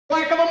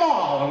Black of them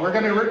all, and we're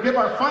going to give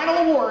our final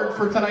award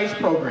for tonight's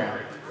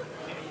program.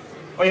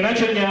 Well, you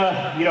mentioned,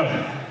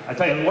 I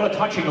tell you, what a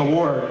touching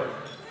award,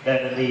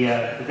 that the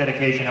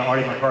dedication of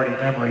Artie McCarty's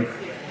memory.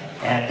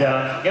 And,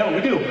 yeah,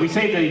 we do. We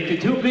save the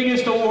two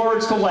biggest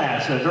awards to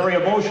last. A very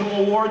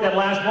emotional award, that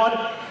last one.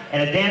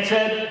 And as Dan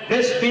said,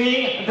 this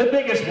being the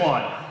biggest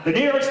one. The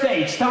New York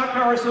State Stock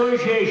Car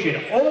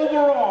Association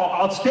Overall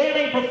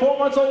Outstanding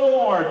Performance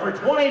Award for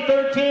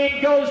 2013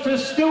 goes to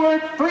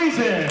Stewart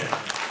Friesen.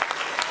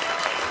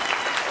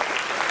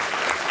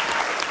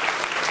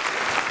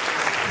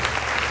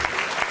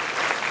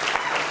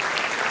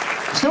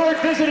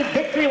 Stewart visited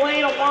Victory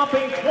Lane a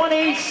whopping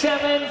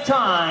 27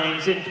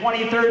 times in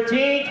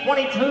 2013,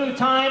 22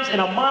 times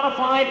in a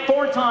modified,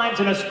 4 times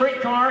in a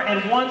sprint car,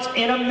 and once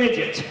in a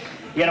midget.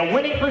 He had a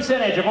winning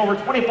percentage of over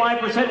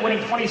 25%,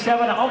 winning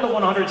 27 of the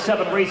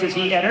 107 races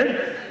he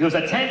entered. He was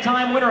a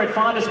 10-time winner at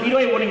Fonda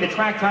Speedway, winning the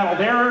track title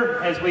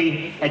there, as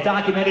we had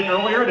documented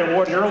earlier, and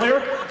awarded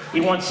earlier. He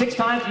won 6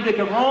 times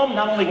Utica Rome,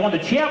 not only won the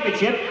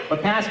championship,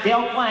 but passed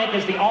Dale Plank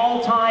as the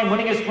all-time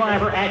winningest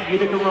driver at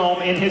Utica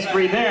Rome in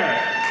history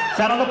there.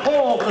 Sat on the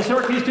pole for the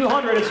Syracuse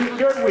 200 at Super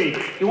Dirt Week.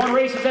 He won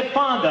races at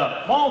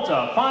Fonda,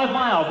 Malta, 5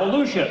 Mile,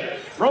 Volusia,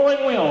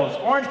 Rolling Wheels,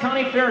 Orange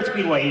County Fair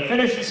Speedway. He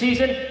finished the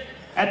season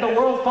at the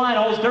World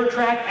Finals dirt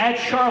track at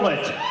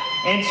Charlotte.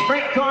 In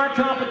sprint car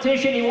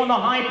competition, he won the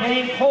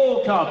high-paying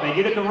Pole Cup at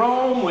Utica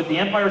Rome with the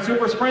Empire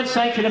Super Sprint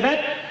sanctioned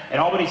event at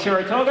Albany,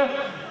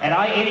 Saratoga, at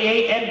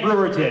I-88 and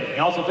Brewerton. He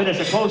also finished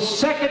a close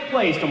second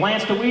place to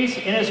Lance DeWeese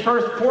in his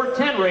first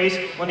 410 race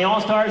when the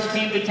All-Stars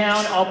came to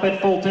town up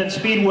at Fulton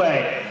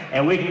Speedway.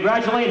 And we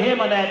congratulate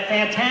him on that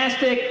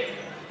fantastic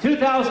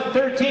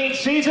 2013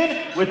 season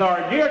with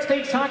our New York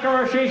State Stock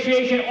Car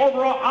Association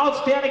Overall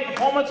Outstanding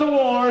Performance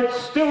Award,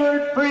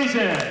 Stewart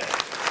Friesen.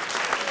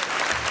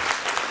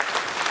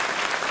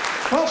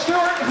 Well,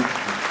 Stewart,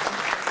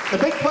 the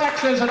big plaque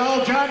says it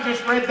all. John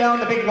just read down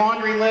the big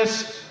laundry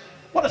list.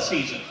 What a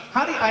season.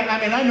 How do you, I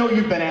mean, I know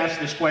you've been asked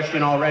this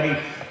question already.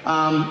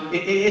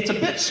 It's a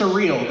bit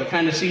surreal, the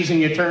kind of season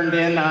you turned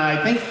in.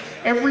 I think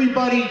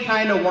everybody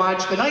kind of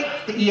watched the night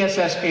the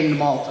ESS came to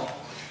Malta.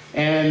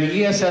 And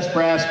the ESS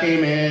brass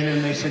came in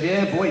and they said,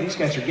 yeah, boy, these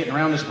guys are getting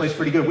around this place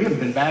pretty good. We haven't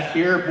been back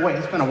here. Boy,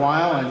 it's been a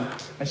while. And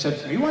I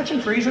said, are you watching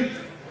Friesen?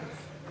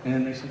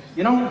 And they said,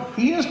 you know,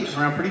 he is getting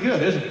around pretty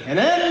good, isn't he? And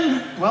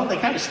then, well, they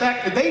kind of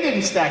stacked, they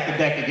didn't stack the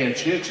deck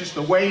against you. It's just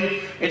the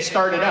way it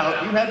started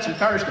out. You had some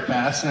cars to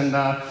pass and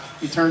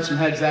you turned some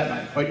heads that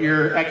night. But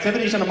your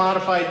activities in the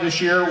modified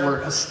this year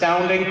were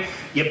astounding.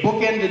 You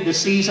bookended the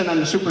season on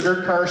the Super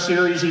Dirt Car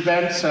Series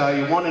events.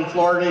 You won in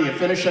Florida. You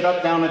finished it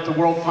up down at the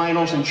World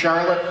Finals in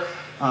Charlotte.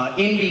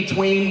 In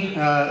between,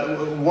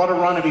 what a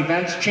run of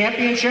events.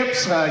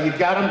 Championships, you've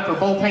got them for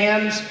both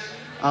hands.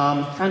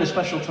 Kind of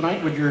special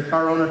tonight with your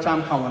car owner,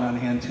 Tom Cullen, on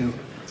hand too.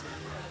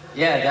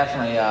 Yeah,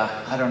 definitely.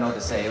 I don't know what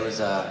to say. It was,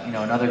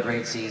 another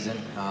great season.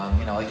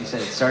 Like you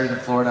said, it started in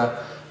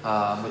Florida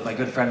with my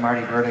good friend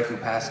Marty Burdick, who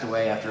passed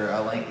away after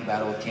a lengthy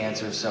battle with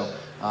cancer. So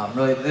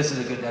really, this is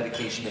a good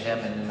dedication to him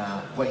and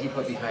what he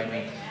put behind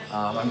me.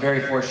 I'm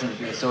very fortunate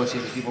to be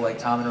associated with people like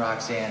Tom and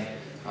Roxanne,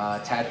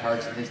 Tad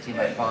Parks and his team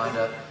at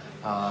Fonda.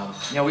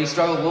 We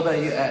struggled a little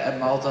bit at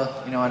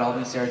Malta, at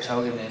Albany,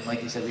 Saratoga, and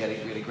like you said, we had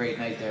a great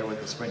night there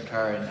with the sprint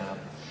car, and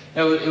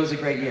it was a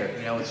great year.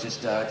 It's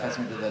just a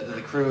testament to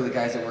the crew, the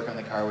guys that work on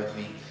the car with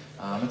me.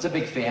 It's a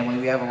big family.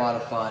 We have a lot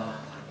of fun,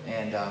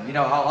 and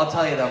I'll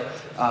tell you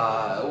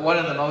though, one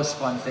of the most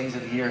fun things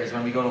of the year is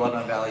when we go to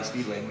Lebanon Valley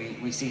Speedway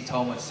and we see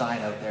Toma's sign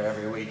out there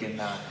every week,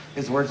 and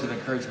his words of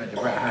encouragement to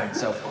Brett Hearn.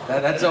 So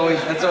that's always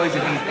a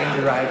neat thing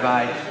to ride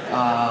by.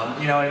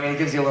 It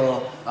gives you a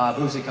little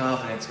boost of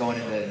confidence going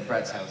into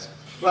Brett's house.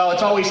 Well,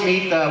 it's always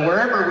neat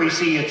wherever we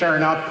see you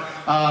turn up.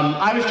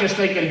 I was just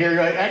thinking here,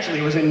 actually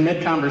it was in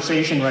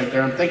mid-conversation right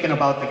there. I'm thinking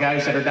about the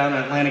guys that are down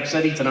in Atlantic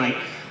City tonight.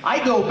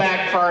 I go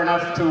back far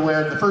enough to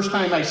where the first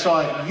time I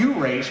saw you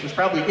race was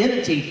probably in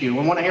a TQ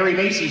in one of Harry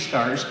Macy's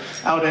cars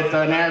out at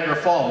Niagara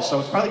Falls. So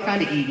it's probably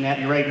kind of eating at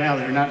you right now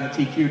that you're not in a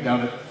TQ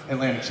down at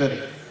Atlantic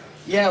City.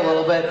 Yeah, a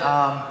little bit.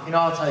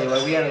 I'll tell you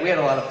what, we had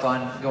a lot of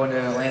fun going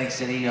to Atlantic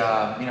City.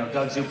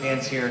 Doug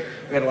Zupan's here.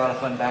 We had a lot of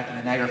fun back in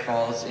the Niagara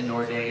Falls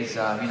indoor days.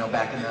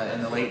 Back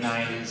in the late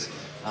 '90s.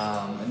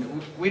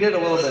 And we did a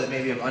little bit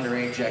maybe of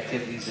underage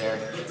activities there.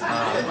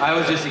 I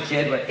was just a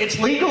kid, but it's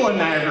legal in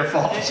Niagara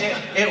Falls.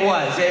 It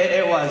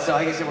was. So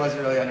I guess it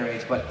wasn't really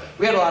underage, but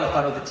we had a lot of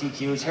fun with the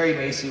TQs. Harry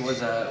Macy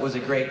was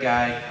a great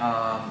guy.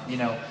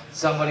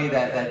 Somebody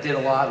that did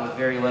a lot with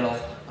very little.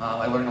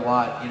 I learned a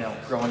lot,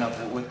 growing up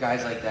with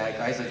guys like that,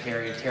 guys like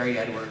Terry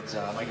Edwards,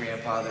 my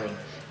grandfather,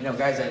 and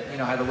guys that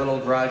had a little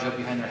garage up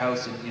behind their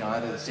house in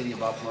either the city of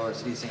Buffalo or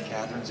city of St.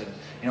 Catharines,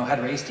 and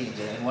had race teams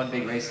and won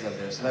big races up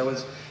there. So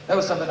that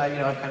was something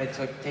I've kind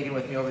of taken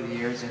with me over the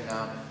years, and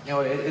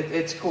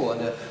it's cool.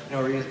 And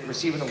to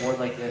receive an award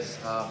like this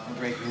from a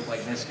great group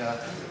like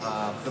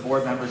NYSSCA, the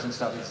board members and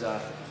stuff,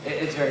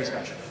 it's very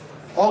special.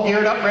 All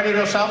geared up, ready to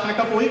go south in a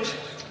couple weeks?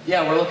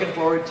 Yeah, we're looking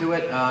forward to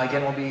it.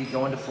 Again, we'll be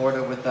going to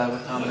Florida with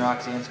Tom and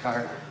Roxanne's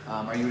car,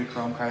 our Utica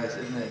Chrome car.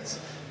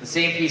 It's the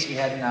same pace we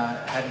had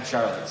in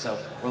Charlotte. So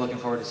we're looking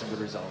forward to some good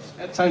results.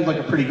 That sounds like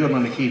a pretty good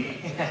one to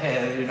keep.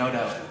 No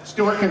doubt.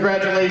 Stewart,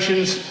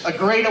 congratulations. A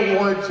great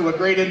award to a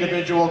great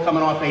individual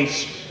coming off a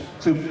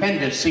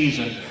stupendous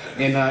season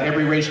in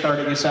every race car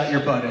that you sat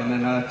your butt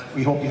in. And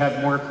we hope you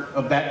have more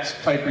of that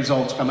type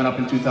results coming up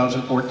in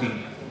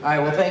 2014. All right,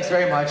 well, thanks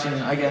very much. And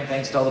again,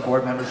 thanks to all the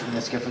board members from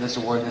NYSSCA for this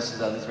award. This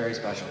is very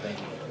special. Thank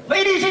you.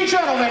 Ladies and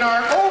gentlemen,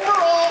 our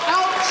overall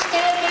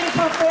Outstanding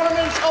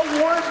Performance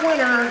Award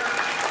winner,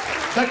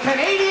 the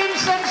Canadian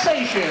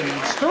sensation,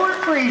 Stewart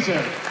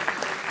Friesen.